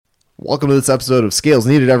Welcome to this episode of Scales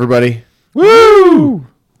Needed, everybody. Woo!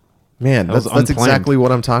 Man, that's exactly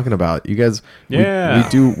what I'm talking about. You guys, Yeah.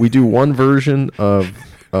 we do one version of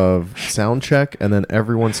sound check, and then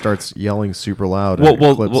everyone starts yelling super loud. And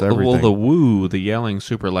it clips everything. The woo, the yelling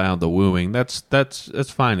super loud, the wooing. That's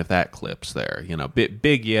fine if that clips there. You know,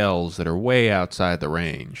 big yells that are way outside the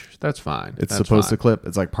range. That's fine. It's supposed to clip.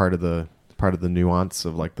 It's like part of the nuance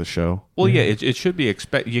of like the show. Well, yeah, it should be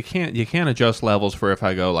You can't adjust levels for if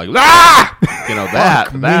I go like ah, you know that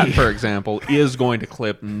for example is going to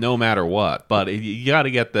clip no matter what. But you got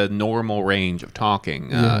to get the normal range of talking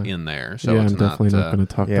in there. So yeah, it's I'm definitely not going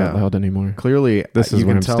to talk that loud anymore. Clearly, this is you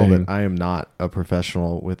where can I'm tell staying. that I am not a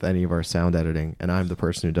professional with any of our sound editing, and I'm the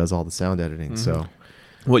person who does all the sound editing. So.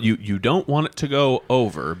 What you don't want it to go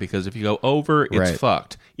over, because if you go over, it's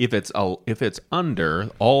fucked. If it's under,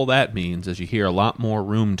 all that means is you hear a lot more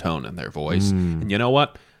room tone in their voice. And you know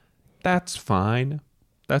what? That's fine.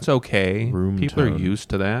 That's okay. People are used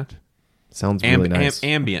to that. Sounds really nice.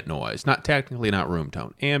 Ambient noise, not room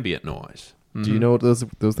tone. Ambient noise. Mm-hmm. Do you know what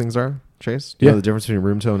those things are, Chase? Do you Yeah. know the difference between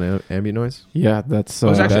room tone and ambient noise? Yeah, that's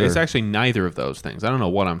it's actually neither of those things. I don't know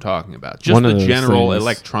what I'm talking about. Just One of the those general things.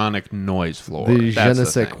 electronic noise floor. The That's je ne the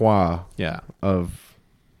sais thing. quoi Yeah. of,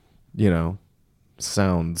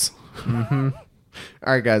 sounds. Mm-hmm.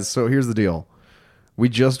 All right, guys, so here's the deal. We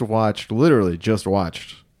literally just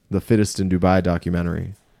watched the Fittest in Dubai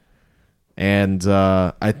documentary. And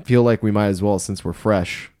I feel like we might as well, since we're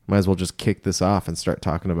fresh, just kick this off and start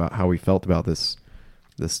talking about how we felt about this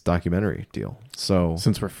documentary deal. So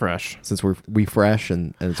since we're fresh. Since we fresh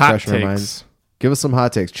and it's Hot fresh in our takes. minds. Give us some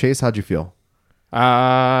hot takes. Chase, how'd you feel?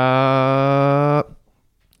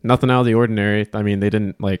 Nothing out of the ordinary. I mean, they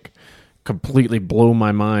didn't like completely blow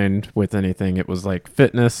my mind with anything. It was like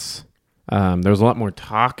fitness. There was a lot more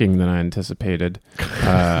talking than I anticipated.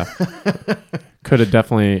 Could have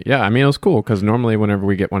definitely, yeah. I mean, it was cool because normally whenever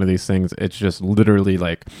we get one of these things, it's just literally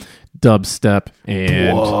like dubstep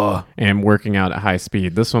and working out at high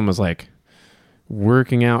speed. This one was like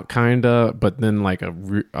working out kinda, but then like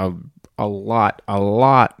a lot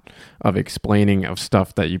of explaining of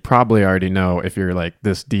stuff that you probably already know if you're like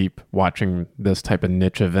this deep watching this type of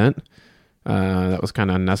niche event. That was kind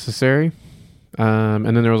of unnecessary. And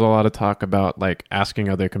then there was a lot of talk about like asking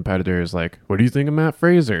other competitors, like, what do you think of Matt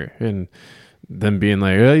Fraser? And them being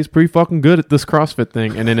like, yeah, he's pretty fucking good at this CrossFit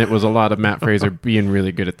thing. And then it was a lot of Matt Fraser being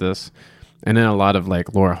really good at this. And then a lot of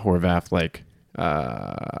like Laura Horvath, like,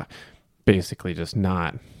 basically just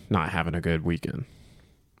not having a good weekend.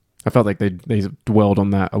 I felt like they dwelled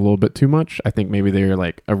on that a little bit too much. I think maybe they were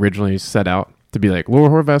like originally set out to be like, Laura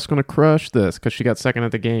Horvath's going to crush this because she got second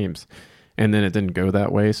at the games. And then it didn't go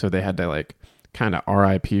that way. So they had to like kind of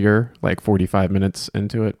RIP her like 45 minutes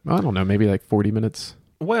into it. I don't know, maybe like 40 minutes.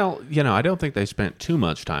 Well, I don't think they spent too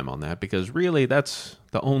much time on that because really that's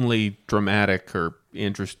the only dramatic or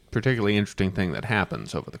particularly interesting thing that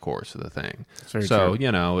happens over the course of the thing. So,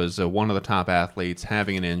 as one of the top athletes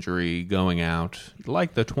having an injury, going out,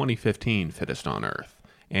 like the 2015 Fittest on Earth.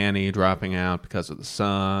 Annie dropping out because of the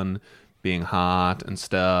sun, being hot and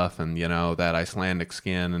stuff, and, that Icelandic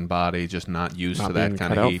skin and body just not used to that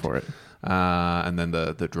kind of heat. For it. And then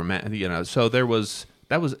the dramatic, so that was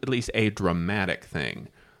at least a dramatic thing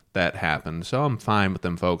that happened. So I'm fine with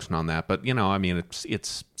them focusing on that. But, I mean,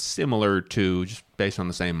 it's similar to, just based on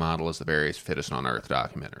the same model as the various Fittest on Earth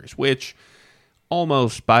documentaries, which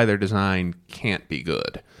almost by their design can't be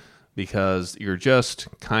good because you're just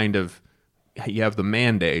kind of, you have the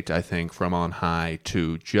mandate, I think, from on high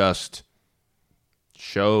to just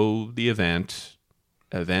show the event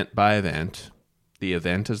by event. The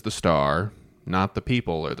event is the star, not the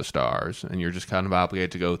people are the stars, and you're just kind of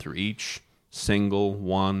obligated to go through each single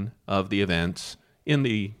one of the events in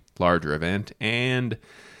the larger event, and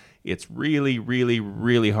it's really, really,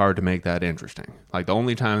 really hard to make that interesting. Like, the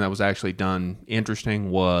only time that was actually done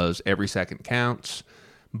interesting was Every Second Counts,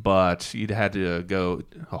 but you'd had to go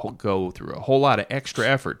through a whole lot of extra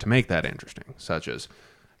effort to make that interesting, such as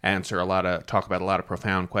talk about a lot of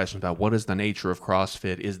profound questions about what is the nature of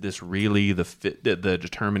CrossFit? Is this really the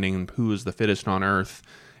determining who is the fittest on earth?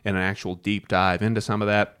 And an actual deep dive into some of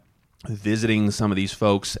that. Visiting some of these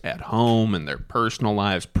folks at home and their personal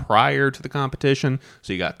lives prior to the competition.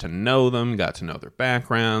 So you got to know them, got to know their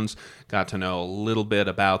backgrounds, got to know a little bit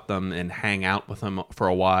about them and hang out with them for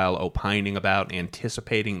a while, opining about,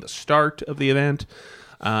 anticipating the start of the event.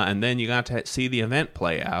 And then you got to see the event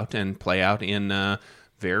play out in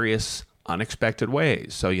various unexpected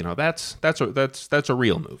ways. So, that's a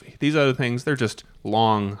real movie. These other things, they're just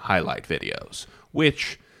long highlight videos,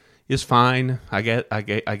 which is fine. I get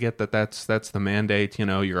that that's the mandate.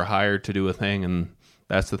 You're hired to do a thing, and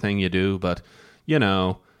that's the thing you do. But you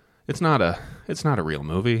know, it's not a real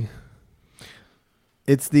movie.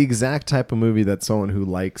 It's the exact type of movie that someone who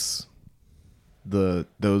likes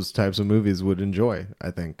those types of movies would enjoy, I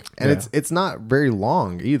think. And it's not very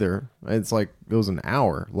long either. It's like it was an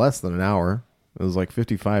hour, less than an hour. It was like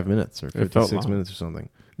 55 minutes or 56 minutes or something.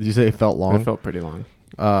 Did you say it felt long? It felt pretty long.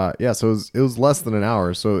 Yeah, so it was less than an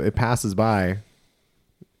hour, so it passes by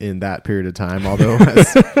in that period of time, although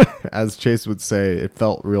as Chase would say, it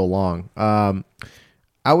felt real long.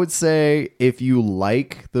 I would say if you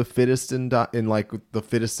like the fittest in like the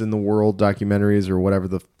fittest in the world documentaries or whatever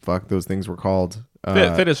the fuck those things were called,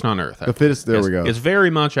 Fittest on Earth. the fittest. There we go. It's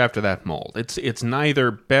very much after that mold. It's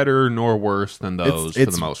neither better nor worse than those for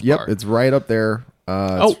the most Yep, part. it's right up there.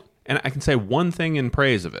 And I can say one thing in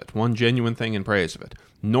praise of it, one genuine thing in praise of it.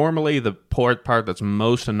 Normally, the part that's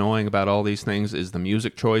most annoying about all these things is the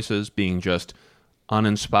music choices being just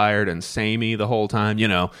uninspired and samey the whole time. You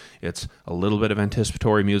know, it's a little bit of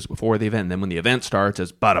anticipatory music before the event, and then when the event starts,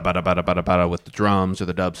 it's bada bada bada bada bada with the drums or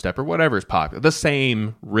the dubstep or whatever is popular. The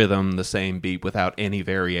same rhythm, the same beat without any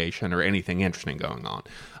variation or anything interesting going on.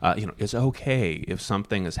 You know, it's okay if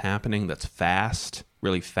something is happening that's fast,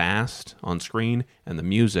 really fast on screen, and the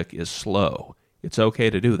music is slow. It's okay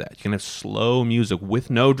to do that. You can have slow music with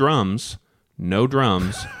no drums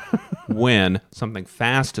when something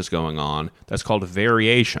fast is going on. That's called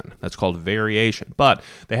variation. But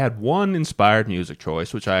they had one inspired music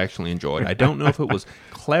choice, which I actually enjoyed. I don't know if it was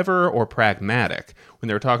clever or pragmatic. When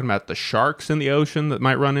they were talking about the sharks in the ocean that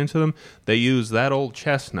might run into them, they used that old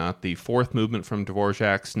chestnut, the fourth movement from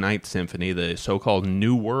Dvorak's Ninth Symphony, the so-called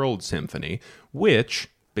New World Symphony, which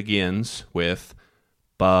begins with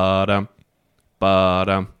ba-dum,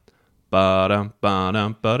 ba-dum, ba-dum,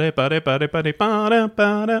 ba-dum, ba-de, ba-de, ba-de, ba-de, ba-dum,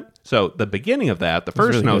 ba-dum. So the beginning of that, the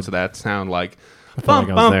first really notes good. of that sound like felt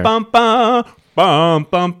like I was there. bum bum bum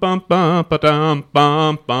bum bum bum ba-dum,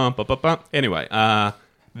 bum bum bum bum bum. Anyway,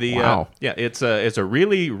 Wow. it's a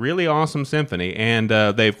really really awesome symphony, and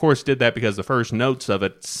they of course did that because the first notes of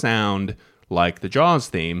it sound like the Jaws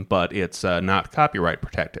theme, but it's not copyright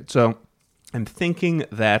protected. So I'm thinking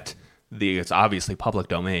that it's obviously public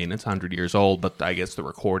domain. It's 100 years old, but I guess the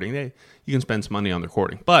recording, you can spend some money on the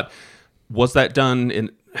recording. But was that done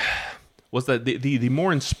in? Was that the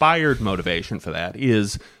more inspired motivation for that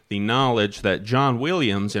is the knowledge that John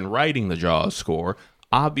Williams, in writing the Jaws score,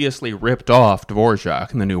 obviously ripped off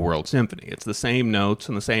Dvorak in the New World Symphony. It's the same notes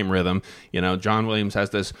and the same rhythm. You know, John Williams has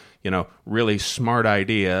this, really smart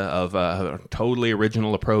idea of a totally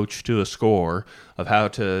original approach to a score of how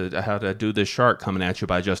to do this shark coming at you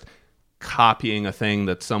by just copying a thing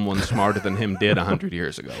that someone smarter than him did 100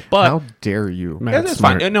 years ago. But How dare you? Man, yeah, that's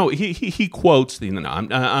smart. fine. No, he quotes the. No,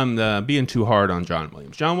 I'm being too hard on John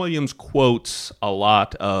Williams. John Williams quotes a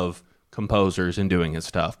lot of composers in doing his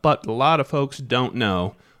stuff, but a lot of folks don't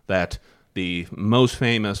know that the most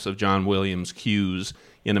famous of John Williams' cues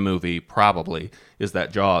in a movie probably is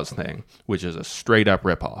that Jaws thing, which is a straight up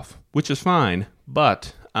ripoff, which is fine,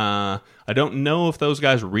 but I don't know if those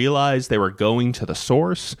guys realized they were going to the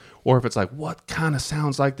source, or if it's like, what kind of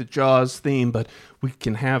sounds like the Jaws theme, but we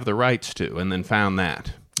can have the rights to, and then found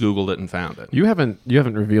that. Googled it and found it. You haven't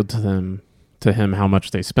revealed to him how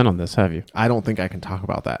much they spent on this, have you? I don't think I can talk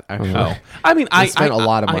about that. Actually. Oh, I mean, I spent a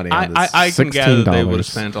lot of money on this. I can gather they would have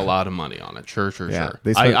 $16. spent a lot of money on it. Sure. Yeah,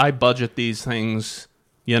 they spent- I budget these things,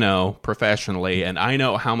 professionally, and I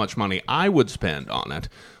know how much money I would spend on it.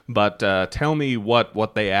 But tell me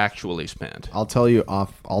what they actually spent. I'll tell you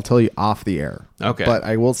off the air. Okay. But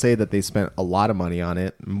I will say that they spent a lot of money on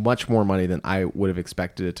it, much more money than I would have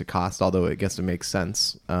expected it to cost, although I guess it makes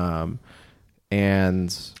sense.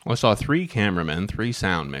 And I saw 3 cameramen, 3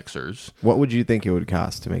 sound mixers. what would you think it would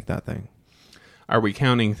cost to make that thing? Are we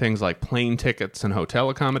counting things like plane tickets and hotel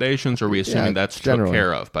accommodations, or are we assuming Yeah, that's generally. took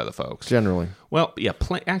care of by the folks? Generally. Well, yeah,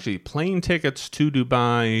 actually, plane tickets to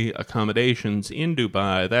Dubai, accommodations in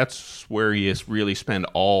Dubai, that's where you really spend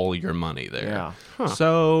all your money there. Yeah.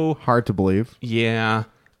 So, Hard to believe. yeah,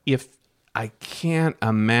 if I can't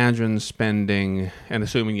imagine spending, and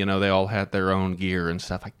assuming, they all had their own gear and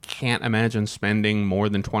stuff, I can't imagine spending more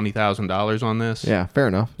than $20,000 on this. Yeah, fair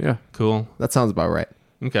enough. Yeah. Cool. That sounds about right.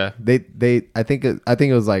 Okay. I think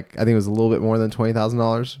it was a little bit more than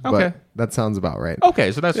 $20,000. Okay. But that sounds about right.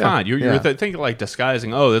 Okay, so that's Yeah, fine. You're yeah. thinking like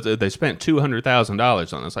disguising. Oh, they spent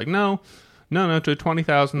 $200,000 on this. Like, no, to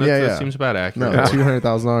 $20,000. That seems about accurate. No,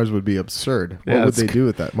 $200,000 would be absurd. What Yeah, would it's they do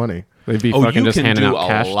with that money? They'd be Oh, fucking you just can handing do out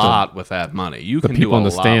cash a lot with that money. You the can do people a in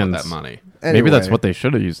the lot stands. with that money. Maybe that's Anyway. what they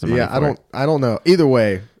should have used the money Yeah, for. I don't know. Either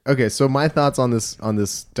way, okay. So my thoughts on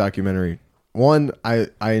this documentary. One, I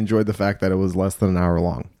enjoyed the fact that it was less than an hour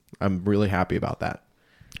long. I'm really happy about that.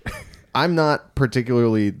 I'm not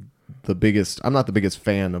particularly I'm not the biggest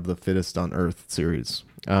fan of the Fittest on Earth series.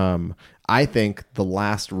 I think the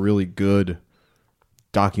last really good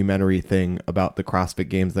documentary thing about the CrossFit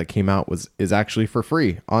Games that came out is actually for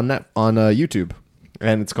free on YouTube,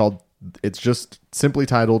 and it's just simply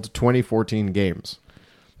titled 2014 Games,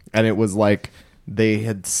 and it was like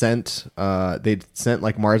they'd sent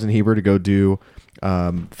like Mars and Heber to go do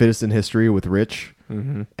Fittest in History with Rich,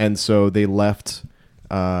 and so they left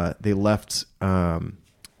the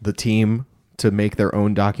team to make their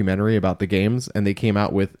own documentary about the games, and they came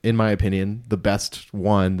out with, in my opinion, the best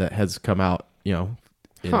one that has come out,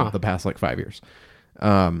 in the past like 5 years.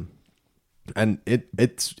 And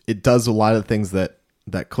it does a lot of things that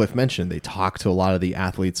Cliff mentioned. They talk to a lot of the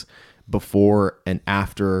athletes before and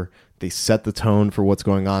after. They set the tone for what's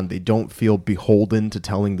going on. They don't feel beholden to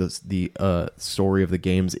telling the story of the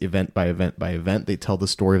games event by event by event. They tell the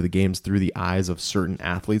story of the games through the eyes of certain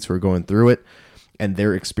athletes who are going through it, and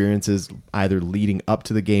their experiences either leading up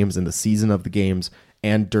to the games and the season of the games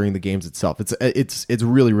and during the games itself. It's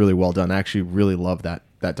really, really well done. I actually really love that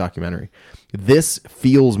documentary. This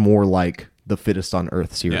feels more like the Fittest on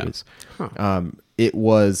Earth series. Yeah. Huh. It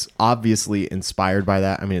was obviously inspired by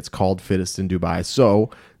that. I mean, it's called Fittest in Dubai.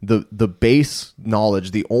 So the base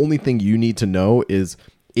knowledge, the only thing you need to know is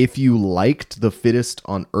if you liked the Fittest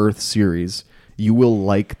on Earth series, you will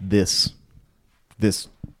like this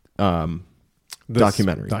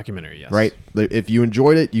documentary. Yes. Right? If you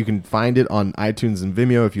enjoyed it, you can find it on iTunes and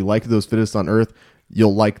Vimeo. If you liked those Fittest on Earth,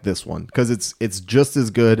 you'll like this one because it's just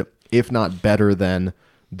as good, if not better than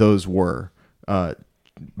those were.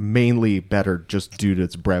 Mainly better just due to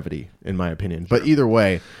its brevity, in my opinion. But either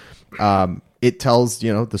way, it tells,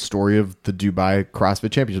 the story of the Dubai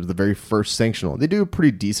CrossFit Championships, the very first sanctional. They do a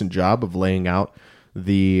pretty decent job of laying out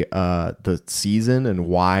the season and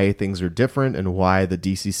why things are different and why the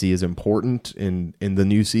DCC is important in the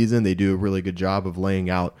new season. They do a really good job of laying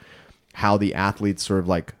out how the athletes sort of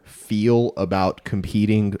like feel about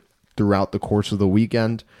competing throughout the course of the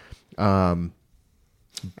weekend.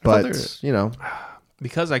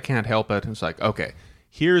 Because I can't help it, it's like, okay,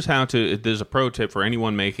 there's a pro tip for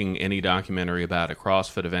anyone making any documentary about a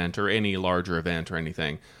CrossFit event or any larger event or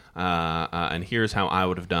anything. And here's how I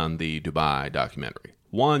would have done the Dubai documentary.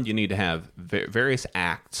 One, you need to have various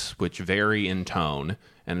acts which vary in tone,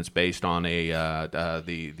 and it's based on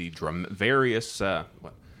various. Got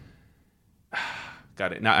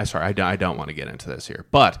it. No, sorry, I don't want to get into this here.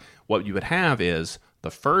 But what you would have is the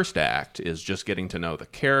first act is just getting to know the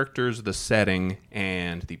characters, the setting,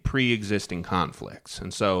 and the pre-existing conflicts.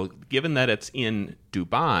 And so, given that it's in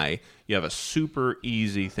Dubai, you have a super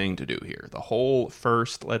easy thing to do here. The whole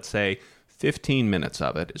first, let's say, 15 minutes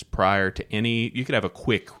of it is prior to any... You could have a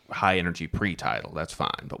quick, high-energy pre-title. That's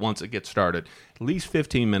fine. But once it gets started, at least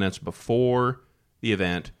 15 minutes before the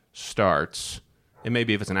event starts, and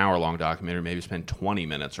maybe if it's an hour-long documentary, maybe spend 20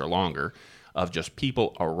 minutes or longer of just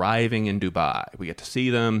people arriving in Dubai. We get to see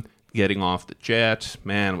them getting off the jet.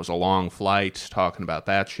 Man, it was a long flight, talking about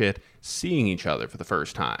that shit. Seeing each other for the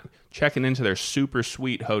first time. Checking into their super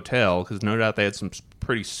sweet hotel, because no doubt they had some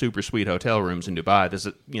pretty super sweet hotel rooms in Dubai. This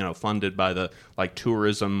is, funded by the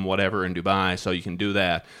tourism, whatever, in Dubai, so you can do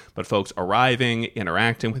that. But folks arriving,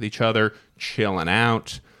 interacting with each other, chilling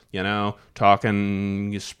out,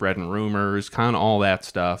 talking, spreading rumors, kind of all that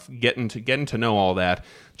stuff, getting to know all that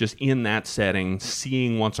just in that setting,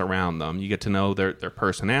 seeing what's around them. You get to know their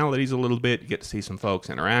personalities a little bit. You get to see some folks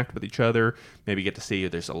interact with each other. Maybe you get to see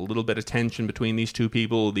there's a little bit of tension between these two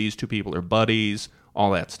people. These two people are buddies, all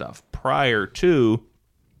that stuff prior to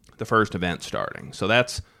the first event starting. So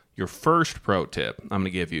that's your first pro tip I'm going to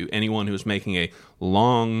give you. Anyone who's making a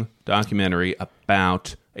long documentary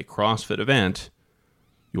about a CrossFit event,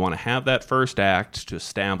 you want to have that first act to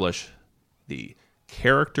establish the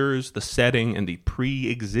characters, the setting, and the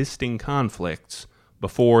pre-existing conflicts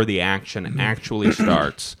before the action actually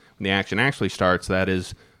starts. When the action actually starts, that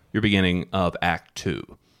is your beginning of Act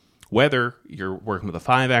 2. Whether you're working with a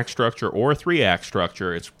 5-act structure or a 3-act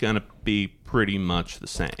structure, it's going to be pretty much the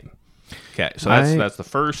same. Okay, so that's the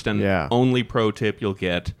first and only pro tip you'll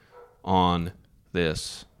get on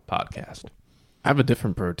this podcast. I have a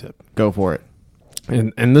different pro tip. Go for it.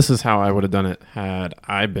 And this is how I would have done it had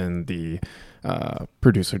I been the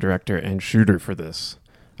producer, director, and shooter for this.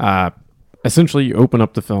 Essentially, you open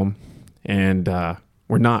up the film, and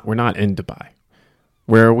we're not in Dubai.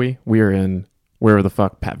 Where are we? We are in where the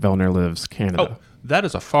fuck Pat Vellner lives, Canada. Oh, that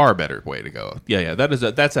is a far better way to go. Yeah.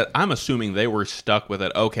 That's it. I'm assuming they were stuck with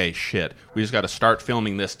it. Okay, shit. We just got to start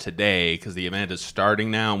filming this today because the event is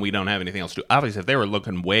starting now and we don't have anything else to do. Obviously, if they were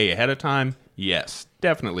looking way ahead of time, yes,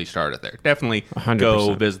 definitely start it there. Definitely 100%.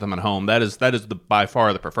 go visit them at home. That is by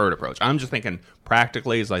far the preferred approach. I'm just thinking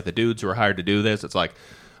practically, it's like the dudes who are hired to do this. It's like,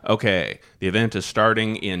 okay, the event is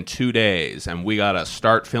starting in 2 days and we got to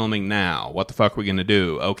start filming now. What the fuck are we going to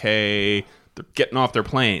do? Okay, they're getting off their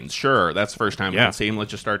planes. Sure, that's the first time we can see them.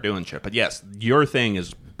 Let's just start doing shit. But yes, your thing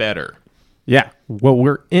is better. Yeah. Well,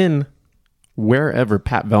 we're in wherever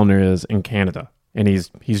Pat Vellner is in Canada, and he's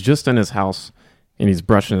just in his house and he's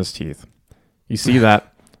brushing his teeth. You see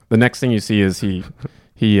that. The next thing you see is he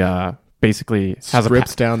basically has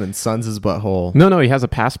strips down and suns his butthole. No, he has a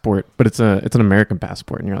passport, but it's an American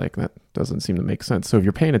passport, and you're like, that doesn't seem to make sense. So if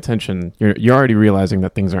you're paying attention, you're already realizing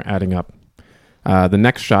that things aren't adding up. The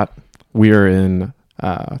next shot, we are in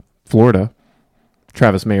Florida,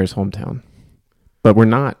 Travis Mayer's hometown, but we're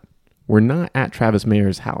not at Travis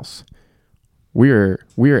Mayer's house. We're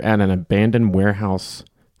at an abandoned warehouse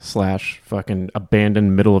 / fucking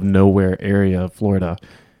abandoned middle of nowhere area of Florida,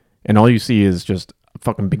 and all you see is just a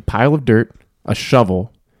fucking big pile of dirt, a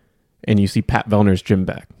shovel, and you see Pat Vellner's gym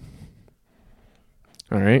bag.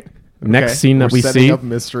 All right. Next scene that we setting see, up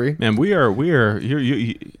mystery. Man, we are.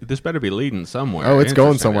 You, this better be leading somewhere. Oh, it's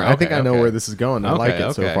going Interesting. somewhere. I think I know okay. where this is going. I like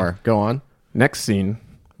it so far. Go on. next scene,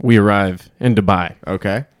 we arrive in Dubai.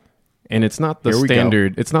 Okay. And it's not the Here we go.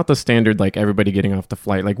 standard. It's not the standard like everybody getting off the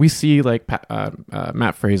flight. Like we see like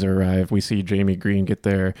Matt Fraser arrive. We see Jamie Green get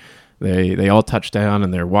there. They all touch down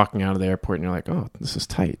and they're walking out of the airport and you're like, oh, this is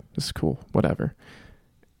tight. This is cool. Whatever.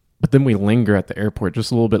 But then we linger at the airport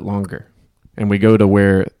just a little bit longer, and we go to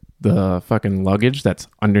where the fucking luggage that's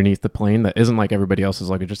underneath the plane that isn't like everybody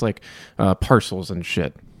else's luggage, just like parcels and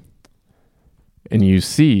shit. And you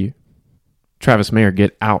see Travis Mayer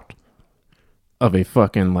get out of a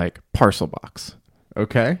fucking like parcel box.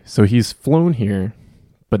 Okay. So he's flown here,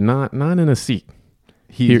 but not in a seat.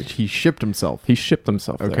 He shipped himself. He shipped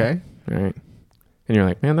himself there. Okay. All right. And you're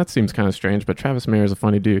like, man, that seems kind of strange, but Travis Mayer is a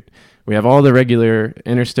funny dude. We have all the regular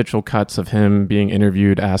interstitial cuts of him being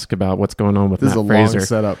interviewed, asked about what's going on with This is Matt a Fraser. long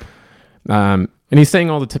setup. And he's saying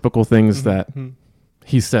all the typical things that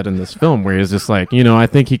he said in this film, where he's just like, I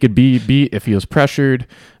think he could be beat if he was pressured.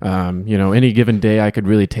 Any given day I could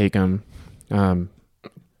really take him. And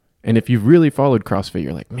if you've really followed CrossFit,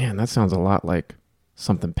 you're like, man, that sounds a lot like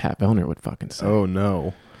something Pat Vellner would fucking say. Oh,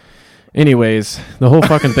 no. Anyways, the whole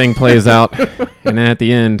fucking thing plays out. And then at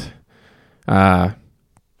the end,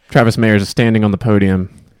 Travis Mayer is standing on the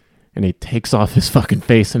podium and he takes off his fucking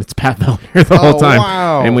face and it's Pat Vellner the whole time.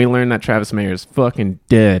 Wow. And we learn that Travis Mayer is fucking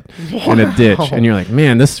dead in a ditch. And you're like,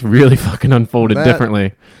 man, this really fucking unfolded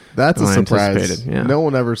differently. That's a than I surprise. anticipated, yeah. No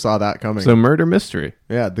one ever saw that coming. So murder mystery.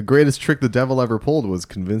 Yeah, the greatest trick the devil ever pulled was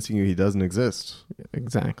convincing you he doesn't exist.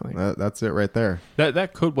 Exactly. That's it right there.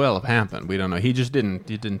 That could well have happened. We don't know. He just didn't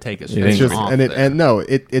take his It's face Just, off and there.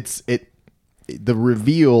 it's the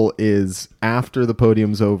reveal is after the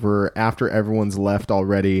podium's over, after everyone's left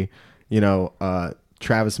already.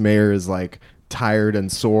 Travis Mayer is like tired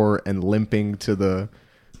and sore and limping to the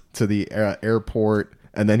airport,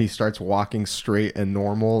 and then he starts walking straight and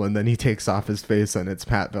normal, and then he takes off his face and it's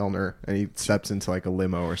Pat Vellner, and he steps into like a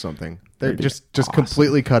limo or something. They just awesome.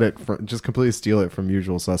 completely cut it from, just completely steal it from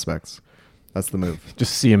Usual Suspects. That's the move.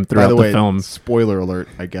 Just see him By throughout the the way, film. spoiler alert,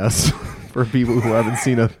 I guess, for people who haven't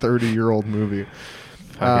seen a 30-year-old movie.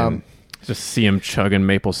 Fucking just see him chugging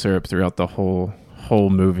maple syrup throughout the whole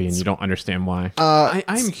movie, and you don't understand why.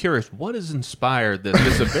 I'm curious, what has inspired this?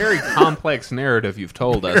 This is a very complex narrative you've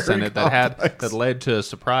told us, and that led to a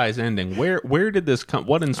surprise ending. Where did this come?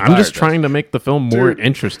 What inspired? I'm just this? trying to make the film more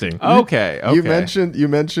interesting. Okay. You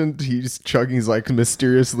mentioned he's like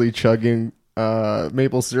mysteriously chugging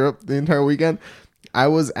maple syrup the entire weekend. I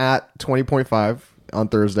was at 20.5 on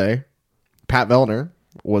Thursday. Pat Vellner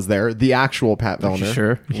was there. The actual Pat Vellner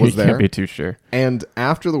Sure, was you there. can't be too sure. And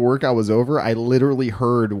after the workout was over, I literally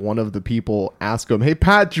heard one of the people ask him, "Hey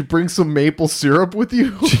Pat, did you bring some maple syrup with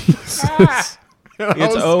you?" Jesus.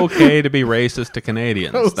 It's okay to be racist to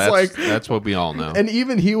Canadians. That's what we all know. And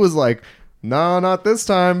even he was like, "No, not this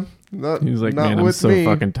time. Not, He was like, not man, I'm with so me.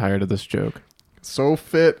 fucking tired of this joke. So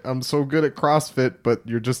fit. I'm so good at CrossFit, but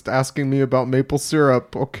you're just asking me about maple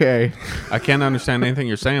syrup. Okay." I can't understand anything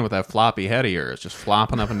you're saying with that floppy head of yours, just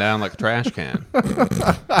flopping up and down like a trash can.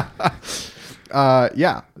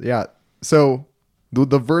 Yeah. So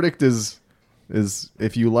the verdict is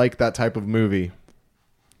if you like that type of movie,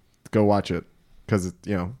 go watch it, because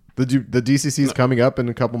The DCC is coming up in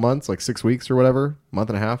a couple months, like 6 weeks or whatever, month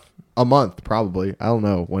and a half, a month probably. I don't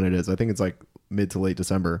know when it is. I think it's like mid to late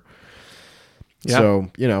December. Yeah.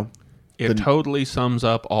 So It totally sums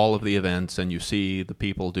up all of the events, and you see the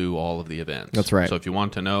people do all of the events. That's right. So if you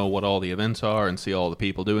want to know what all the events are and see all the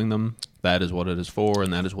people doing them, that is what it is for,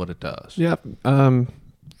 and that is what it does. Yeah.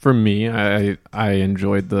 For me, I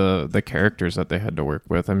enjoyed the characters that they had to work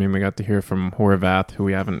with. I mean, we got to hear from Horvath, who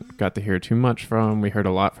we haven't got to hear too much from. We heard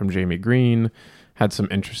a lot from Jamie Green. Had some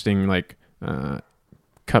interesting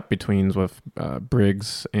cut betweens with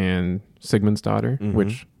Briggs and Sigmund's daughter,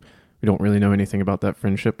 which we don't really know anything about that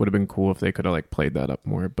friendship. Would have been cool if they could have played that up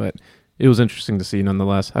more, but it was interesting to see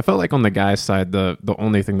nonetheless. I felt like on the guy's side, the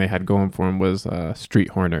only thing they had going for him was Street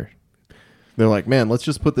Horner. They're like, man, let's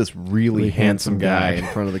just put this really handsome guy in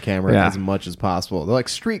front of the camera Yeah. as much as possible. They're like,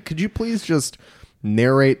 Street, could you please just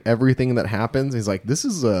narrate everything that happens? He's like, this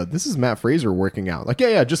is Matt Fraser working out. Like,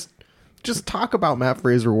 yeah, just talk about Matt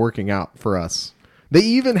Fraser working out for us. They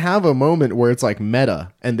even have a moment where it's like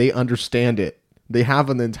meta and they understand it. They have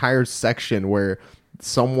an entire section where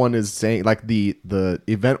someone is saying, like the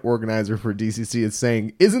event organizer for DCC is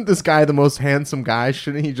saying, isn't this guy the most handsome guy?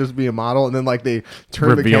 Shouldn't he just be a model? And then they turn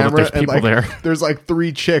the Reveal that camera there's and people there. there's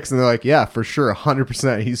 3 chicks and they're like, yeah, for sure,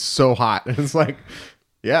 100%. He's so hot. And it's like,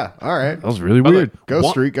 yeah, all right. That was really By the way, weird. Go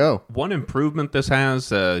Street, go. One improvement this has,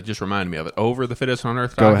 just reminded me of it, over the Fittest on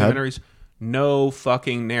Earth Go ahead. documentaries, no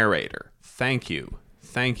fucking narrator. Thank you.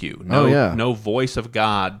 No, Oh, yeah. no voice of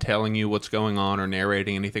God telling you what's going on or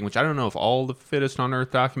narrating anything, which I don't know if all the Fittest on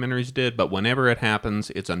Earth documentaries did, but whenever it happens,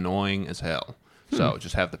 it's annoying as hell. So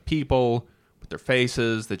just have the people with their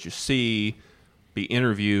faces that you see be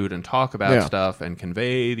interviewed and talk about stuff and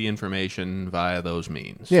convey the information via those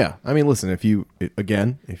means. Yeah. I mean, listen, if you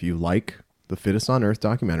like the Fittest on Earth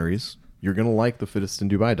documentaries, you're going to like the Fittest in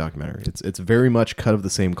Dubai documentary. It's very much cut of the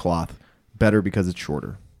same cloth, better because it's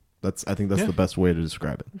shorter. I think that's the best way to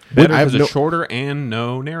describe it. Better I have because it's shorter and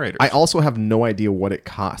no narrators. I also have no idea what it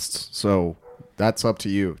costs, so that's up to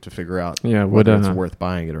you to figure out Yeah, whether it's worth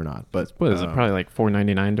buying it or not. But What is it? Probably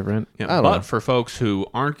 $4.99 to rent. Yeah, I don't but know. for folks who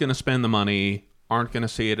aren't going to spend the money, aren't going to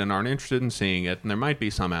see it, and aren't interested in seeing it, and there might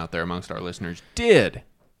be some out there amongst our listeners, did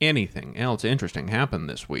anything else interesting happen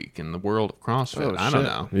this week in the world of CrossFit? I don't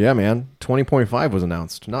know. yeah, man, 20.5 was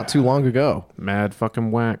announced not too long ago. Mad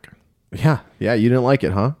fucking whack. Yeah, you didn't like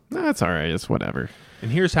it, huh? That's all right. It's whatever.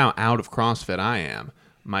 And here's how out of CrossFit I am.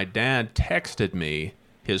 My dad texted me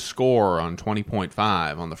his score on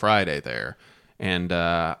 20.5 on the Friday there, and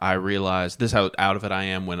I realized this how out of it I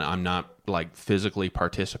am when I'm not physically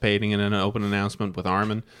participating in an open announcement with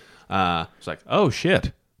Armin. It's like, oh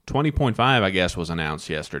shit, 20.5 I guess was announced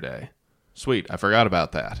yesterday. Sweet, I forgot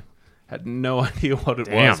about that. Had no idea what it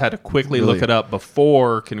was. Had to quickly look it up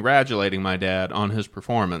before congratulating my dad on his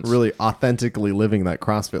performance. Really authentically living that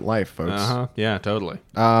CrossFit life, folks. Yeah, totally.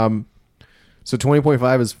 So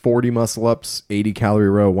 20.5 is 40 muscle ups, 80 calorie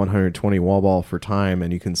row, 120 wall ball for time,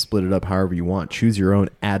 and you can split it up however you want. Choose your own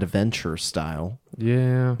adventure style.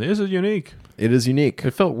 Yeah. This is unique. It is unique.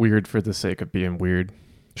 It felt weird for the sake of being weird.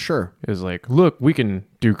 Sure. It was like, look, we can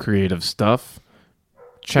do creative stuff.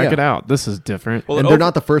 Check Yeah. it out. This is different. Well, And they're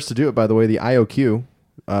not the first to do it, by the way. The IOQ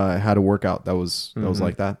had a workout that was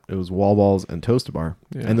like that. It was wall balls and toast bar,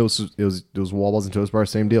 Yeah. and it was wall balls and toast bar,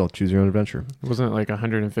 same deal. Choose your own adventure. Wasn't it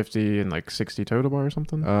 150 and 60 total bar or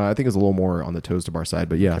something? I think it's a little more on the toast bar side,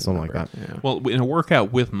 but yeah, something like that. Yeah. Well, in a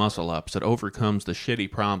workout with muscle ups, it overcomes the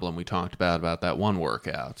shitty problem we talked about that one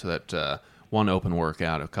workout, that one open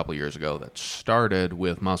workout a couple years ago that started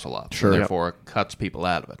with muscle ups. Sure. And therefore, it cuts people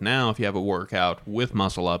out of it. Now, if you have a workout with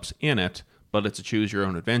muscle ups in it, but it's a choose your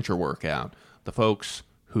own adventure workout, the folks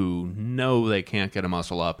who know they can't get a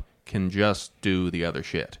muscle up can just do the other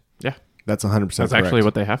shit. Yeah. That's 100%. That's actually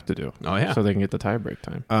what they have to do. Oh, yeah. So they can get the tie break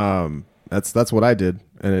time. That's what I did,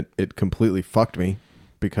 and it completely fucked me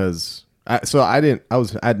because I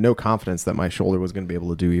had no confidence that my shoulder was going to be able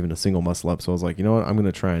to do even a single muscle up. So I was like, you know what, I'm going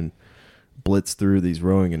to try and blitz through these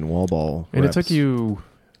rowing and wall ball. And reps. it took you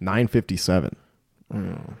 9:57.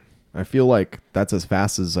 I feel like that's as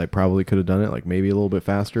fast as I probably could have done it, maybe a little bit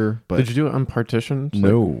faster. But Did you do it on partitions?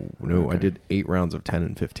 No. I Okay. did 8 rounds of 10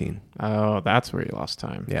 and 15. Oh, that's where you lost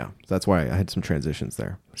time. Yeah, that's why I had some transitions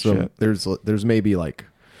there. So Shit. there's maybe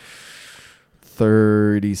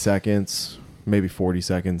 30 seconds, maybe 40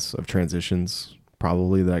 seconds of transitions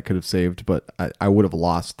probably that I could have saved, but I would have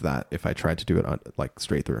lost that if I tried to do it on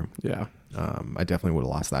straight through. Yeah. I definitely would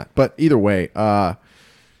have lost that. But either way, I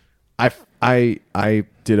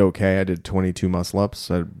did okay. I did 22 muscle ups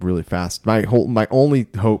really fast. My only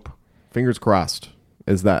hope, fingers crossed,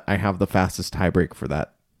 is that I have the fastest tie break for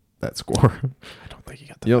that score. think he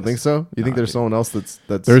got the You don't think best. so? You think No, there's dude. someone else that's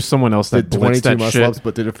There's someone else that did blitzed 22 that muscle shit. ups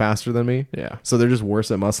but did it faster than me? Yeah. So they're just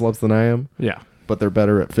worse at muscle ups than I am, Yeah. but they're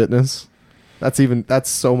better at fitness. That's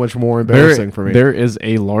so much more embarrassing for me. There is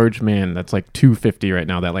a large man that's like 250 right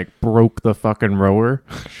now that like broke the fucking rower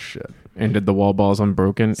Shit. and did the wall balls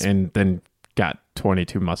unbroken and then got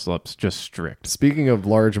 22 muscle ups just strict. Speaking of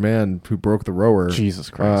large man who broke the rower,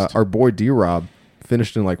 Jesus Christ. our boy D-Rob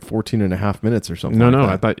finished in like 14 and a half minutes or something. No, like no,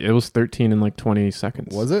 that. I thought it was 13 in like 20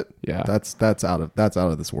 seconds. Was it? Yeah. That's out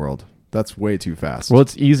of this world. That's way too fast. Well,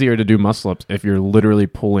 it's easier to do muscle ups if you're literally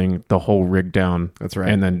pulling the whole rig down. That's right.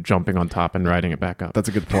 And then jumping on top and riding it back up. That's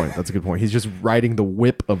a good point. He's just riding the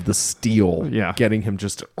whip of the steel, Yeah. getting him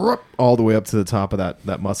just all the way up to the top of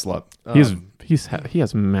that muscle up. He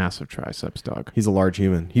has massive triceps, dog. He's a large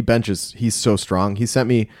human. He benches. He's so strong. He sent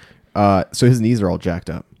me. So his knees are all jacked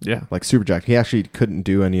up. Yeah. Like super jacked. He actually couldn't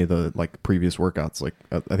do any of the like previous workouts. Like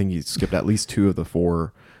I think he skipped at least 2 of the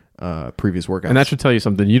 4 previous workouts. And that should tell you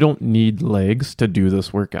something. You don't need legs to do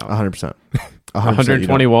this workout. 100%.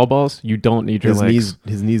 120 wall balls, you don't need your legs.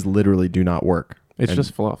 His knees literally do not work. It's And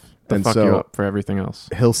just fluff to and fuck so- you up for everything else.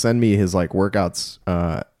 he'll send me his like workouts.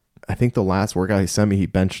 I think the last workout he sent me, he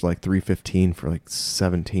benched like 315 for like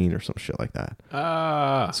 17 or some shit like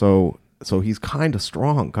that. So he's kind of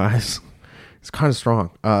strong, guys. He's kind of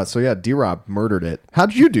strong. So yeah, D-Rob murdered it. How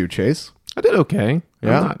did you do, Chase? I did okay.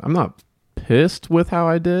 Yeah? I'm not pissed with how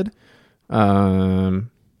I did.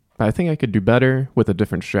 But I think I could do better with a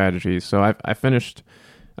different strategy. So I finished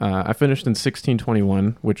in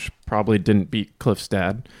 1621, which probably didn't beat Cliff's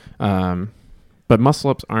dad. But muscle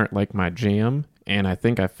ups aren't like my jam, and I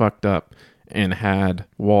think I fucked up and had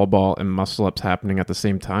wall ball and muscle ups happening at the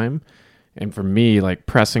same time. And for me, like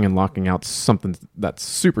pressing and locking out something that's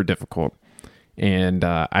super difficult. And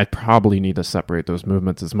I probably need to separate those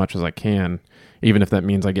movements as much as I can, even if that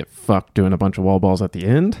means I get fucked doing a bunch of wall balls at the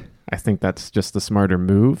end. I think that's just the smarter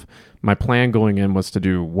move. My plan going in was to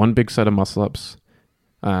do 1 big set of muscle ups,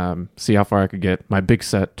 see how far I could get. My big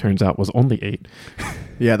set turns out was only 8.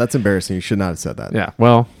 Yeah, that's embarrassing. You should not have said that. Yeah,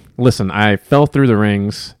 well, listen, I fell through the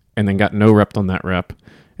rings and then got no rep on that rep.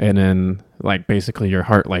 And then, like, basically your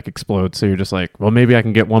heart, like, explodes. So you're just like, well, maybe I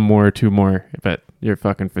can get 1 more or 2 more, but you're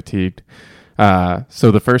fucking fatigued.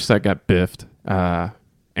 So the first set got biffed. And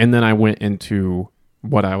then I went into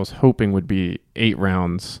what I was hoping would be 8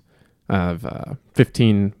 rounds of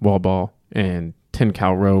 15 wall ball and 10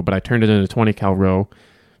 cal row, but I turned it into 20 cal row.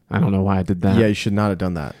 I don't know why I did that. Yeah, you should not have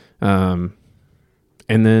done that.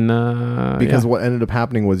 And then Because what ended up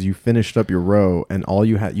happening was you finished up your row and all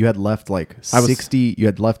you had left like 60 you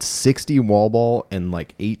had left 60 wall ball and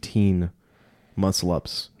like 18 muscle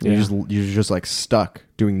ups. Yeah. You're just like stuck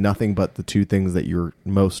doing nothing but the 2 things that you're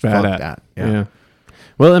most bad fucked at. Yeah.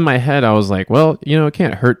 Well, in my head, I was like, well, it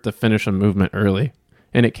can't hurt to finish a movement early.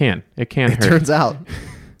 And it can. It can hurt. Turns out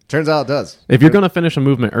it does. If you're going to finish a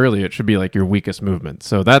movement early, it should be like your weakest movement.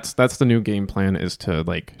 So that's the new game plan, is to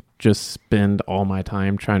like just spend all my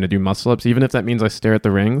time trying to do muscle ups. Even if that means I stare at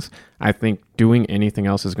the rings, I think doing anything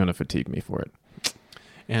else is going to fatigue me for it.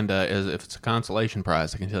 And as if it's a consolation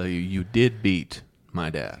prize, I can tell you did beat my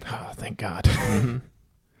dad. Oh, thank God.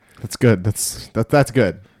 That's good. That's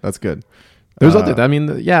good. That's good. There's other, I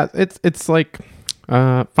mean, yeah, it's like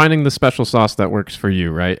finding the special sauce that works for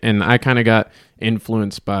you, right? And I kind of got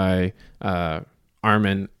influenced by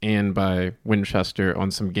Armin and by Winchester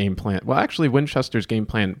on some game plan. Well, actually, Winchester's game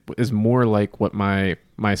plan is more like what my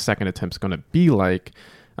second attempt's going to be like.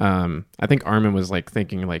 I think Armin was like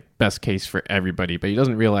thinking like best case for everybody, but he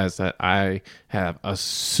doesn't realize that I have a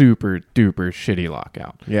super duper shitty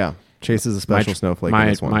lockout. Yeah. Chase is a special snowflake in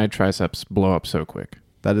this one. My triceps blow up so quick.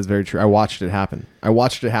 That is very true. I watched it happen.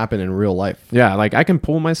 In real life. Yeah, like I can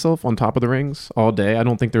pull myself on top of the rings all day. I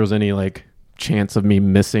don't think there was any like chance of me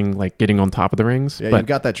missing like getting on top of the rings. Yeah, but you've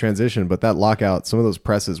got that transition, but that lockout, some of those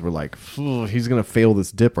presses were like, he's going to fail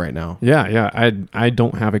this dip right now. yeah, I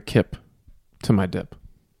don't have a kip to my dip.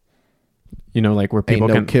 Like where people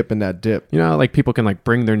Ain't no can kip in that dip. like people can like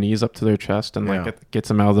bring their knees up to their chest and like Yeah. it gets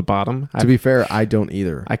them out of the bottom. To be fair, I don't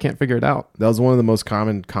either. I can't figure it out. That was one of the most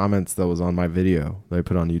common comments that was on my video that I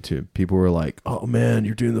put on YouTube. People were like, "Oh man,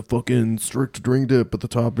 you're doing the fucking strict ring dip at the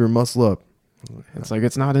top of your muscle up." It's like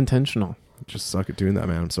it's not intentional. Just suck at doing that,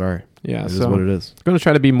 man. I'm sorry. Yeah, It is so what it is. I'm going to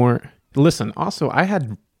try to be more. Listen, also I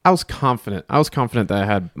was confident. I was confident that I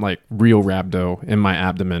had like real rhabdo in my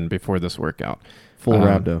abdomen before this workout. Full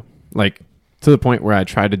rhabdo. Like to the point where I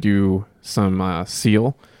tried to do some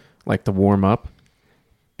seal, like to warm up,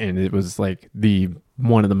 and it was like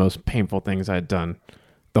one of the most painful things I'd done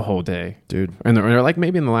the whole day, Dude. And they're like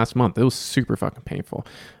maybe in the last month, it was super fucking painful.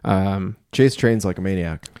 Chase trains like a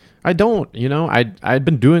maniac. I don't. I'd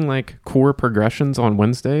been doing like core progressions on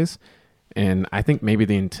Wednesdays, and I think maybe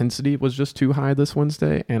the intensity was just too high this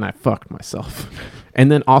Wednesday, and I fucked myself.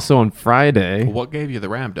 And then also on Friday. What gave you the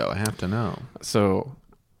rhabdo? I have to know. So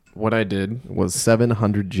what I did was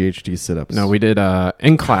 700 GHD sit-ups. No, we did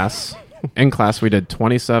in class. In class, we did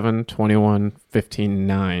 27, 21, 15,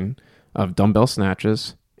 9 of dumbbell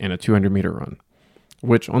snatches and a 200-meter run,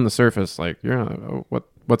 which on the surface, like,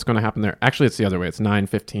 what's going to happen there? Actually, it's the other way. It's 9,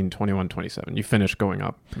 15, 21, 27. You finish going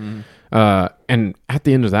up. And at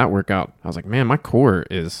the end of that workout, I was like, man, my core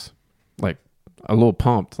is like a little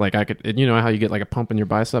pumped. Like I could, how you get like a pump in your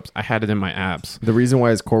biceps? I had it in my abs. The reason why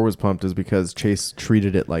his core was pumped is because Chase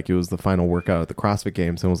treated it like it was the final workout at the CrossFit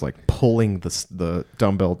Games and was like pulling the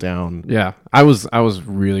dumbbell down. Yeah, I was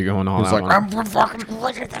really going all out. He was like, on it. I'm fucking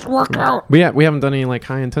ready this workout. We haven't done any like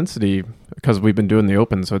high intensity because we've been doing the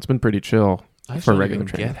open, so it's been pretty chill for regular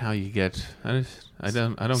training. Get how you get. I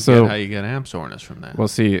don't So- get how you get ab soreness from that. Well,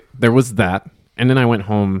 see, there was that, and then I went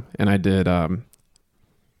home and I did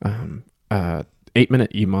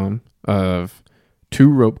 8-minute EMOM of 2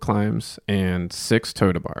 rope climbs and 6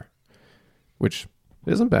 toe to bar, which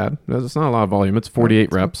isn't bad. It's not a lot of volume. It's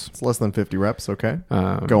 48 reps. It's less than 50 reps. Okay.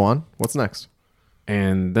 Um, Go on. What's next?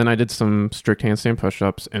 And then I did some strict handstand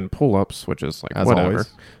push-ups and pull-ups, which is like As whatever.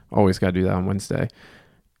 Always got to do that on Wednesday.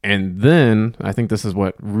 And then I think this is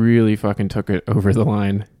what really fucking took it over the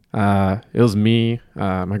line. It was me,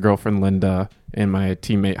 my girlfriend Linda, and my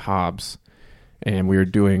teammate Hobbs. And we were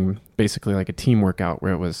doing basically like a team workout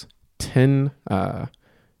where it was 10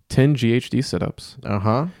 GHD sit-ups,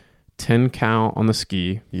 10 cow on the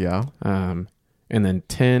ski, Yeah. and then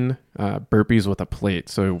 10 burpees with a plate.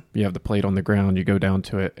 So you have the plate on the ground, you go down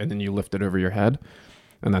to it, and then you lift it over your head,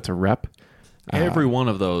 and that's a rep. Every one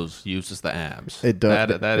of those uses the abs. It does.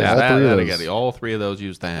 All 3 of those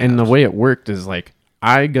use the abs. And the way it worked is like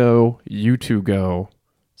I go, you two go.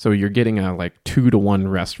 So you're getting a like 2-to-1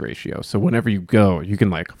 rest ratio. So whenever you go, you can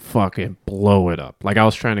like fucking blow it up. Like I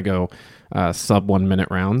was trying to go sub 1 minute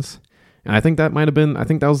rounds. And I think that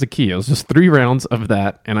was the key. It was just 3 rounds of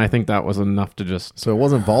that. And I think that was enough to just. So it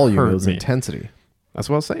wasn't volume, hurt it was me. intensity. That's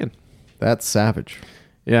what I was saying. That's savage.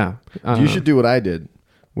 Yeah. You should do what I did,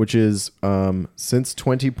 which is since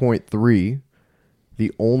 20.3,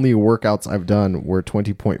 the only workouts I've done were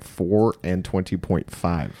 20.4 and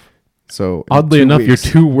 20.5. So in Oddly 2 enough,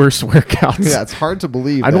 weeks- your 2 worst workouts. Yeah, it's hard to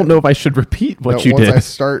believe. I don't know if I should repeat what that you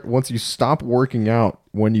once did. once you stop working out,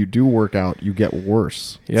 when you do work out, you get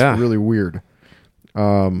worse. Yeah. It's really weird.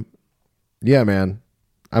 Yeah, man.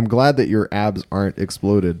 I'm glad that your abs aren't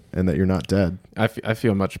exploded and that you're not dead. I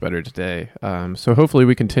feel much better today. So hopefully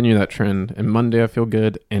we continue that trend. And Monday I feel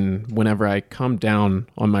good. And whenever I come down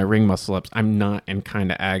on my ring muscle ups, I'm not in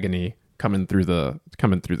kind of agony coming through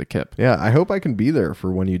the kip. Yeah, I hope I can be there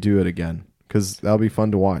for when you do it again, because that'll be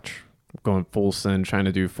fun to watch. Going full send, trying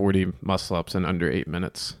to do 40 muscle ups in under 8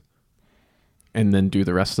 minutes. And then do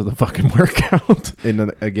the rest of the fucking workout.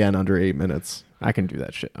 Again, under 8 minutes. I can do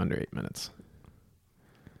that shit under 8 minutes.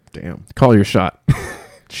 Damn. Call your shot.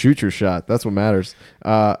 Shoot your shot. That's what matters.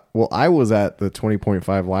 Well, I was at the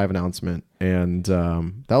 20.5 live announcement, and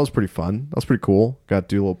that was pretty fun. That was pretty cool. Got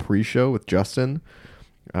to do a little pre-show with Justin,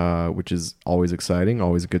 which is always exciting,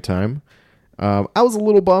 always a good time. I was a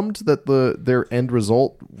little bummed that their end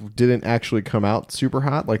result didn't actually come out super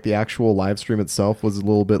hot. Like the actual live stream itself was a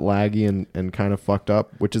little bit laggy and kind of fucked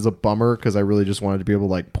up, which is a bummer because I really just wanted to be able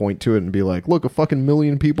to like point to it and be like, look, a fucking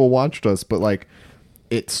million people watched us. But like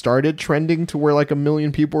it started trending to where like 1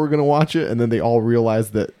 million people were going to watch it. And then they all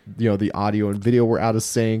realized that, the audio and video were out of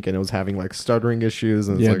sync and it was having like stuttering issues.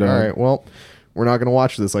 And it's Yeah, like, dog. all right, well, we're not going to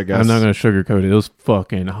watch this, I guess. I'm not going to sugarcoat it. It was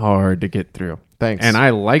fucking hard to get through. Thanks. And I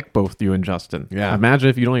like both you and Justin. Yeah. Imagine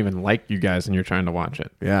if you don't even like you guys and you're trying to watch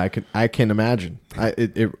it. Yeah, I can imagine.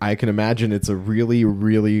 I can imagine it's a really,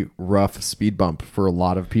 really rough speed bump for a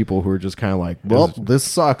lot of people who are just kind of like, well, this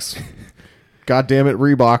sucks. God damn it,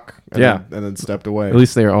 Reebok. And Yeah. then stepped away. At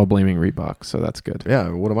least they are all blaming Reebok, so that's good. Yeah,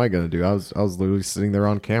 what am I gonna do? I was literally sitting there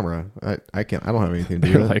on camera. I don't have anything to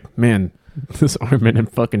do They're with it. like, man, this Armin and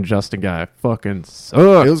fucking Justin guy fucking sucks.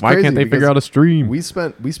 It was Why crazy can't they figure because out a stream? We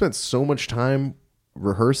spent so much time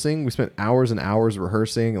rehearsing. We spent hours and hours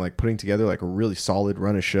rehearsing and like putting together like a really solid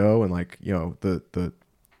run of show, and like the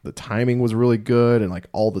timing was really good, and like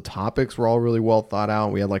all the topics were all really well thought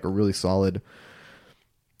out. We had like a really solid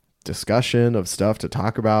discussion of stuff to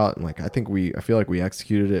talk about, and like I feel like we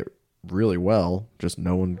executed it really well. Just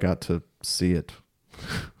no one got to see it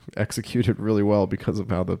executed really well because of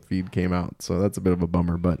how the feed came out. So that's a bit of a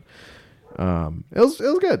bummer, but it was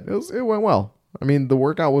good. It went well. I mean, the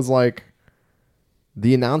workout was like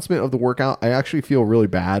The announcement of the workout, I actually feel really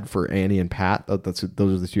bad for Annie and Pat. Those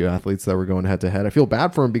are the two athletes that were going head to head. I feel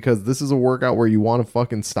bad for them because this is a workout where you want to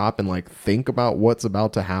fucking stop and like think about what's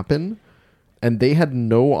about to happen. And they had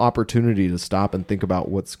no opportunity to stop and think about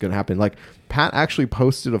what's going to happen. Like Pat actually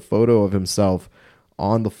posted a photo of himself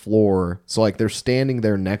on the floor. So like they're standing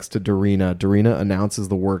there next to Dorina. Dorina announces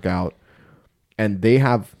the workout and they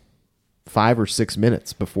have 5 or 6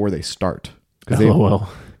 minutes before they start. LOL.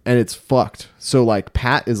 And it's fucked. So like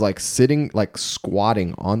Pat is like sitting, like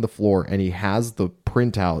squatting on the floor, and he has the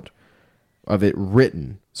printout of it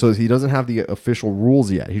written. So he doesn't have the official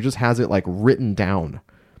rules yet. He just has it like written down,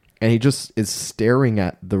 and he just is staring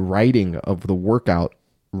at the writing of the workout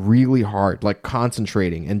really hard, like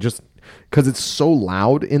concentrating, and just because it's so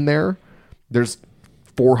loud in there. There's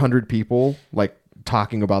 400 people like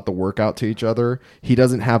talking about the workout to each other. He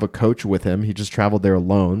doesn't have a coach with him. He just traveled there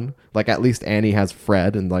alone. Like at least Annie has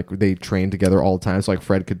Fred, and like they train together all the time. So like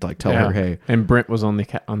Fred could like tell her, "Hey." And Brent was on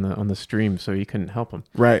the stream, so he couldn't help him.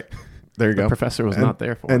 Right. There you go. The professor was not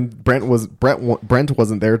there for him. And Brent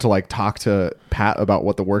wasn't there to like talk to Pat about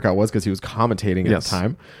what the workout was because he was commentating at the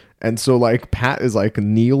time. And so like Pat is like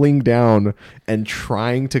kneeling down and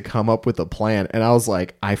trying to come up with a plan. And I was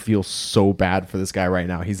like, I feel so bad for this guy right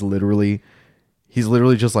now. He's literally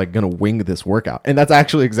just like gonna wing this workout, and that's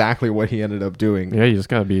actually exactly what he ended up doing. Yeah, you just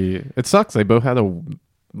gotta be. It sucks. They both had to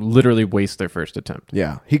literally waste their first attempt.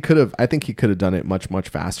 Yeah, he could have. I think he could have done it much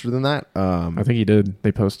faster than that. I think he did.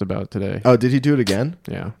 They posted about it today. Oh, did he do it again?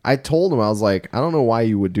 Yeah. I told him, I was like, I don't know why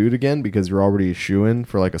you would do it again because you're already a shoo-in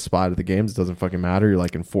for like a spot at the games. It doesn't fucking matter. You're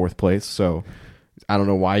like in 4th place, so I don't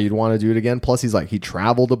know why you'd want to do it again. Plus, he's like, he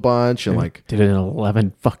traveled a bunch and like did it in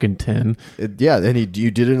 11 fucking 10. Yeah, and you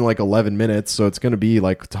did it in like 11 minutes, so it's going to be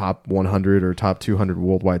like top 100 or top 200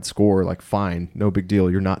 worldwide score. Like, fine, no big deal.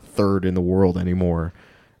 You're not 3rd in the world anymore.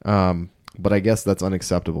 But I guess that's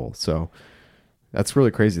unacceptable. So that's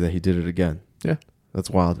really crazy that he did it again. Yeah, that's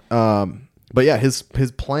wild. But yeah, his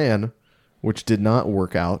plan, which did not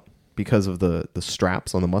work out because of the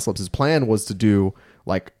straps on the muscle ups. His plan was to do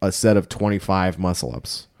like a set of 25 muscle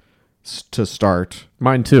ups to start.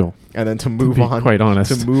 Mine too. And then to move on, quite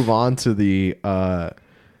honest, to move on to like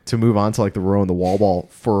the row and the wall ball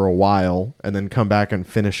for a while, and then come back and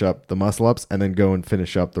finish up the muscle ups, and then go and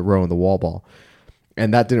finish up the row and the wall ball.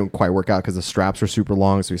 And that didn't quite work out because the straps were super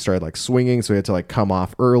long, so he started like swinging, so he had to like come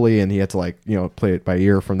off early, and he had to like play it by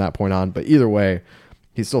ear from that point on. But either way,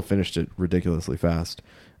 he still finished it ridiculously fast.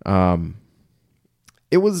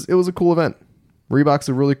 It was a cool event. Reebok's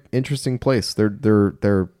a really interesting place.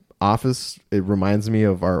 Their office, it reminds me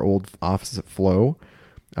of our old office at Flow.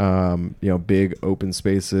 Big open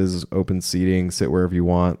spaces, open seating, sit wherever you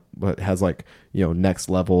want, but it has like, next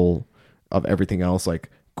level of everything else, like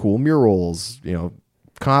cool murals,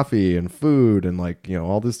 coffee and food and like,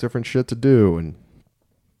 all this different shit to do, and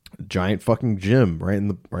giant fucking gym right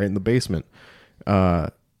in the basement.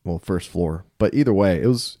 First floor, but either way, it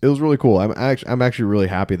was really cool. I'm actually really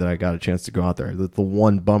happy that I got a chance to go out there. The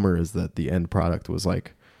one bummer is that the end product was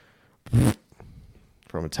like,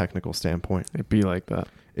 from a technical standpoint, it'd be like that.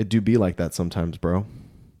 It do be like that sometimes, bro.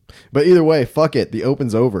 But either way, fuck it. The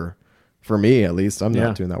Open's over for me, at least. I'm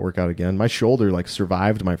not doing that workout again. My shoulder like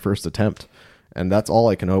survived my first attempt, and that's all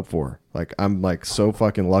I can hope for. Like, I'm like so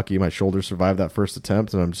fucking lucky my shoulder survived that first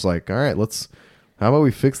attempt, and I'm just like, all right, how about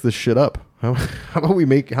we fix this shit up? How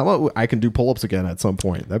about I can do pull-ups again at some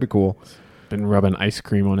point? That'd be cool. Been rubbing ice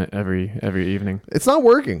cream on it every evening. It's not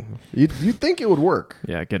working. You'd think it would work.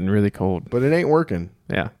 Yeah, getting really cold. But it ain't working.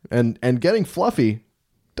 Yeah. And getting fluffy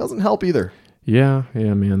doesn't help either. Yeah,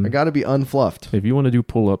 man. I got to be unfluffed. If you want to do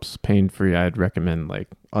pull-ups pain-free, I'd recommend like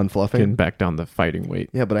unfluffing, getting back down the fighting weight.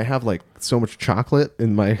 Yeah, but I have like so much chocolate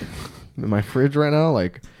in my fridge right now.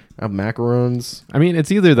 Like, I have macarons. I mean,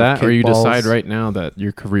 it's either that or you balls. decide right now that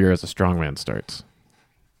your career as a strongman starts.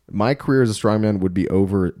 My career as a strongman would be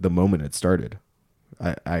over the moment it started.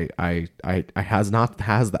 I has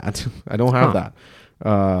that. I don't have that.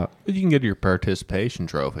 You can get your participation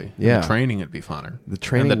trophy. Yeah, the training would be funner. The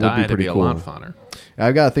training and the diet would be pretty cool. a lot funner.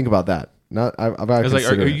 I've got to think about that. I've got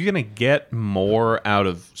to are you going to get more out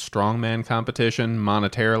of strongman competition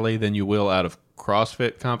monetarily than you will out of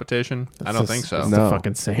CrossFit competition? I don't think so. It's the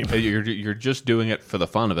fucking same. You're just doing it for the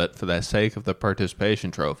fun of it, for the sake of the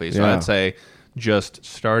participation trophy. So I'd say just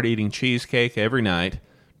start eating cheesecake every night.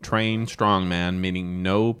 Train strongman, meaning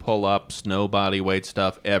no pull-ups, no body weight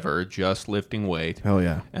stuff ever, just lifting weight. Hell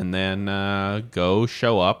yeah. And then go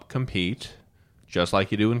show up, compete, just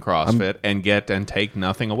like you do in CrossFit, and take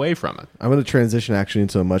nothing away from it. I'm going to transition actually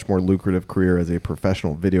into a much more lucrative career as a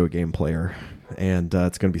professional video game player, and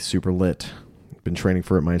it's going to be super lit. Been training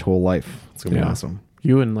for it my whole life. It's gonna be Yeah. awesome.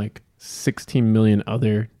 You and like 16 million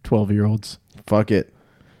other 12-year-olds. Fuck it.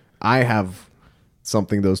 I have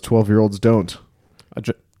something those 12-year-olds don't.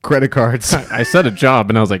 Credit cards. I said a job,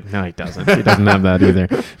 and I was like, no, he doesn't. He doesn't have that either.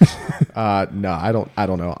 No, I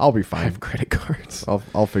don't know. I'll be I fine. have credit cards.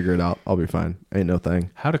 I'll figure it out. I'll be fine. Ain't no thing.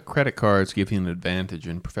 How do credit cards give you an advantage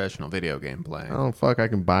in professional video game playing? Oh fuck! I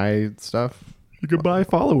can buy stuff. You could buy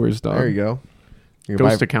followers, dog. There you go. You can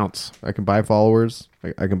Ghost buy, accounts. I can buy followers.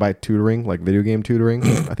 I can buy tutoring, like video game tutoring.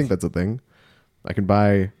 I think that's a thing. I can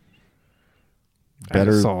buy I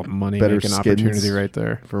better just saw money better making skins opportunity right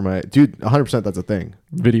there. for my dude. 100% that's a thing.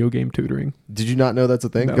 Video game tutoring. Did you not know that's a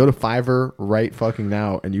thing? No. Go to Fiverr right fucking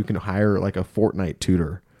now, and you can hire like a Fortnite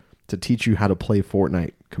tutor to teach you how to play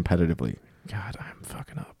Fortnite competitively. God, I'm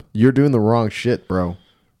fucking up. You're doing the wrong shit, bro.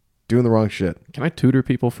 Doing the wrong shit. Can I tutor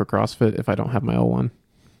people for CrossFit if I don't have my L1?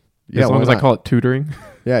 Yeah, As long why as I not? call it tutoring.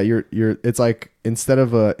 Yeah, you're. It's like instead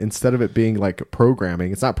of it being like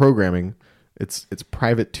programming, it's not programming. It's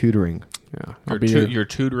private tutoring. Yeah, You're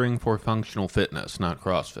tutoring for functional fitness, not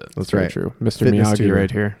CrossFit. That's very right. true. Mr. Fitness Miyagi tutor.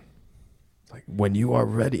 right here. Like when you are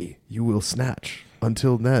ready, you will snatch.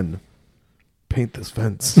 Until then, paint this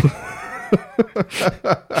fence.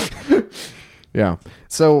 Yeah.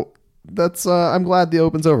 So that's. I'm glad the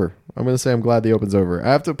Open's over. I'm gonna say I'm glad the Open's over.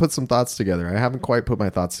 I have to put some thoughts together. I haven't quite put my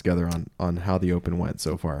thoughts together on how the Open went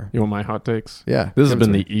so far. You want my hot takes? Yeah. This has give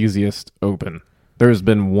it been to the easiest Open. There's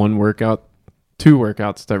been two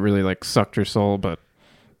workouts that really like sucked your soul, but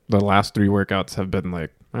the last 3 workouts have been like,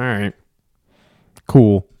 all right,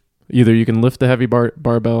 cool. Either you can lift the heavy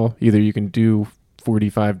barbell, either you can do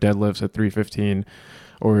 45 deadlifts at 315,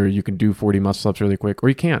 or you can do 40 muscle ups really quick, or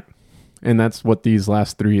you can't. And that's what these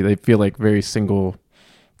last 3, they feel like very single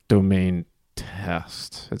domain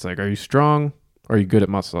test. It's like, are you strong? Or are you good at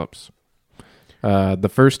muscle ups? The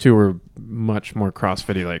first 2 were much more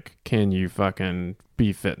CrossFit-y, like, can you fucking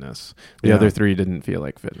be fitness? The Yeah. other 3 didn't feel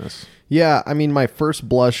like fitness. Yeah, I mean, my first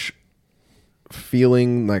blush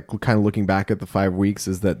feeling, like kind of looking back at the 5 weeks,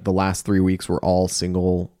 is that the last 3 weeks were all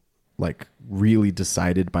single, like really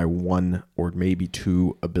decided by 1 or maybe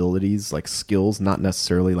 2 abilities, like skills, not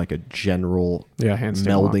necessarily like a general Yeah, handstand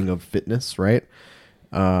melding walk. of fitness, right?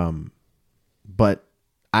 But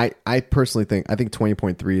I personally think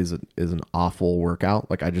 20.3 is an awful workout.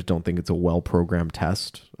 Like, I just don't think it's a well programmed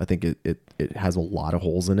test. I think it has a lot of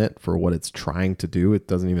holes in it for what it's trying to do. It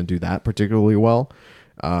doesn't even do that particularly well.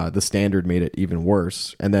 The standard made it even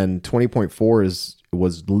worse. And then 20.4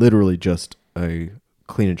 was literally just a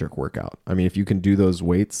clean and jerk workout. I mean, if you can do those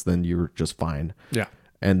weights, then you're just fine. Yeah.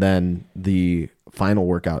 And then the final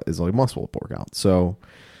workout is like a muscle up workout. So,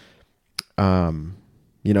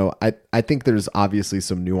 you know, I think there's obviously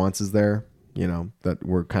some nuances there, you know, that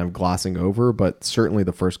we're kind of glossing over, but certainly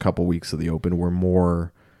the first couple weeks of the Open were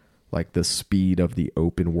more like the speed of the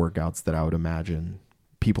Open workouts that I would imagine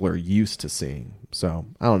people are used to seeing. So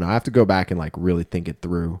I don't know. I have to go back and like really think it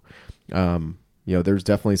through. You know, there's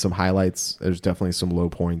definitely some highlights. There's definitely some low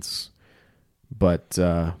points, but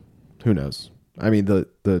who knows? I mean,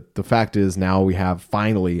 the fact is now we have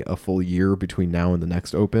finally a full year between now and the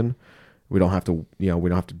next Open. We don't have to, you know, we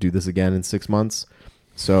don't have to do this again in 6 months.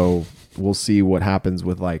 So we'll see what happens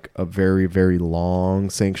with like a very, very long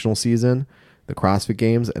sanctional season, the CrossFit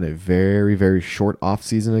Games, and a very, very short off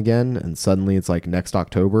season again. And suddenly it's like next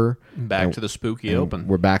October. Back to the Spooky Open.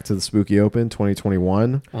 We're back to the Spooky Open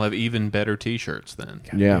 2021. We'll have even better T-shirts then.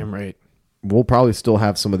 Yeah. Damn right. We'll probably still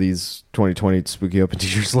have some of these 2020 Spooky Open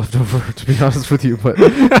t-shirts left over, to be honest with you, but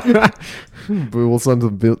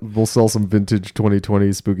we'll sell some vintage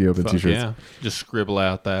 2020 Spooky Open Fuck t-shirts. yeah. Just scribble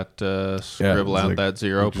out that it's like, that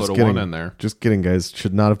 0, just put a kidding. 1 in there. Just kidding, guys.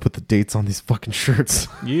 Should not have put the dates on these fucking shirts.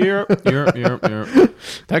 Yep.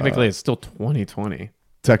 Technically, it's still 2020.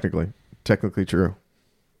 Technically true.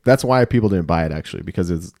 That's why people didn't buy it, actually, because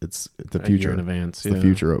it's the A future year in advance. It's the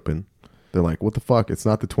future Open. They're like, what the fuck? It's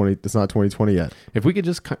not 2020 yet. If we could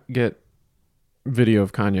just get video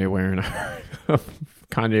of Kanye wearing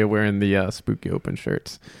the Spooky Open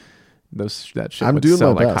shirts, that shit I'm would doing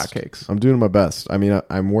sell my like best. hotcakes. I'm doing my best. I mean,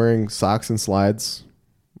 I'm wearing socks and slides,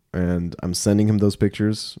 and I'm sending him those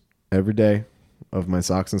pictures every day of my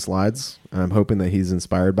socks and slides, and I'm hoping that he's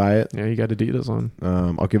inspired by it. Yeah, you got Adidas on.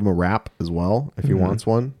 I'll give him a wrap as well if he wants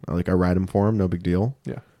one. I ride him for him, no big deal.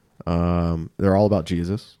 Yeah. They're all about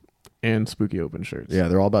Jesus. And Spooky Open shirts. Yeah,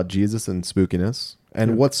 they're all about Jesus and spookiness.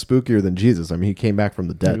 And what's spookier than Jesus? I mean, he came back from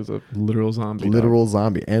the He dead. was a literal zombie. dog. Literal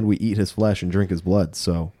zombie, and we eat his flesh and drink his blood.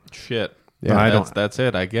 So Shit. Yeah, I that's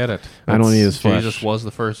it. I get it. I don't eat his flesh. Jesus was the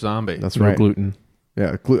first zombie. that's No right. gluten.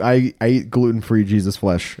 Yeah, I eat gluten-free Jesus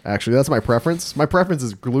flesh. Actually, that's my preference. My preference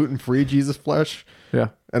is gluten-free Jesus flesh, Yeah.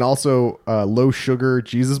 and also low sugar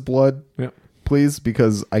Jesus blood, Yeah. please,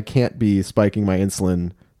 because I can't be spiking my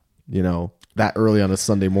insulin, that early on a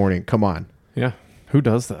Sunday morning. Come on, Yeah. Who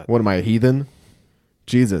does that? what am I, a heathen?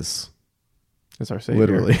 Jesus, It's our savior.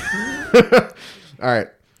 literally. All right,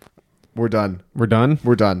 we're done. We're done.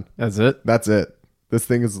 We're done. That's it. That's it. This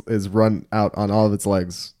thing is run out on all of its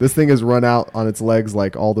legs. This thing is run out on its legs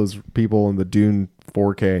like all those people in the Dune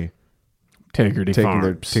 4K Integrity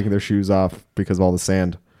Farms. taking their shoes off because of all the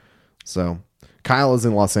sand. So Kyle is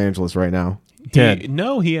in Los Angeles right now. Dead.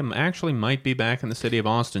 He actually might be back in the city of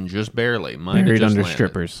Austin, just barely. Might have Buried just under landed.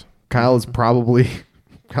 strippers. Kyle's probably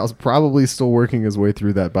still working his way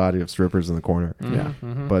through that body of strippers in the corner. Yeah.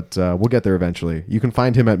 But we'll get there eventually. You can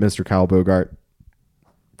find him at Mr. Kyle Bogart.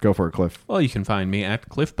 Go for it, Cliff. Well, you can find me at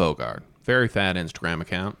Cliff Bogart. Very fat Instagram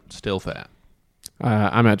account. Still fat.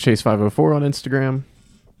 I'm at Chase504 on Instagram.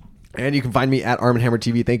 And you can find me at Arm & Hammer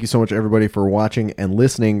TV. Thank you so much, everybody, for watching and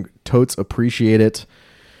listening. Totes appreciate it.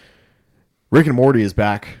 Rick and Morty is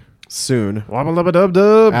back soon.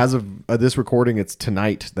 Wabba-lubba-dub-dub. As of this recording, it's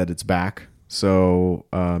tonight that it's back. So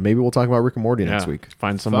maybe we'll talk about Rick and Morty next week.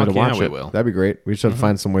 Find some way to watch we it. will. That'd be great. We just have to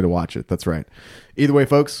find some way to watch it. That's right. Either way,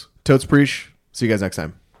 folks, Totes Preach. See you guys next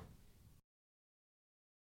time.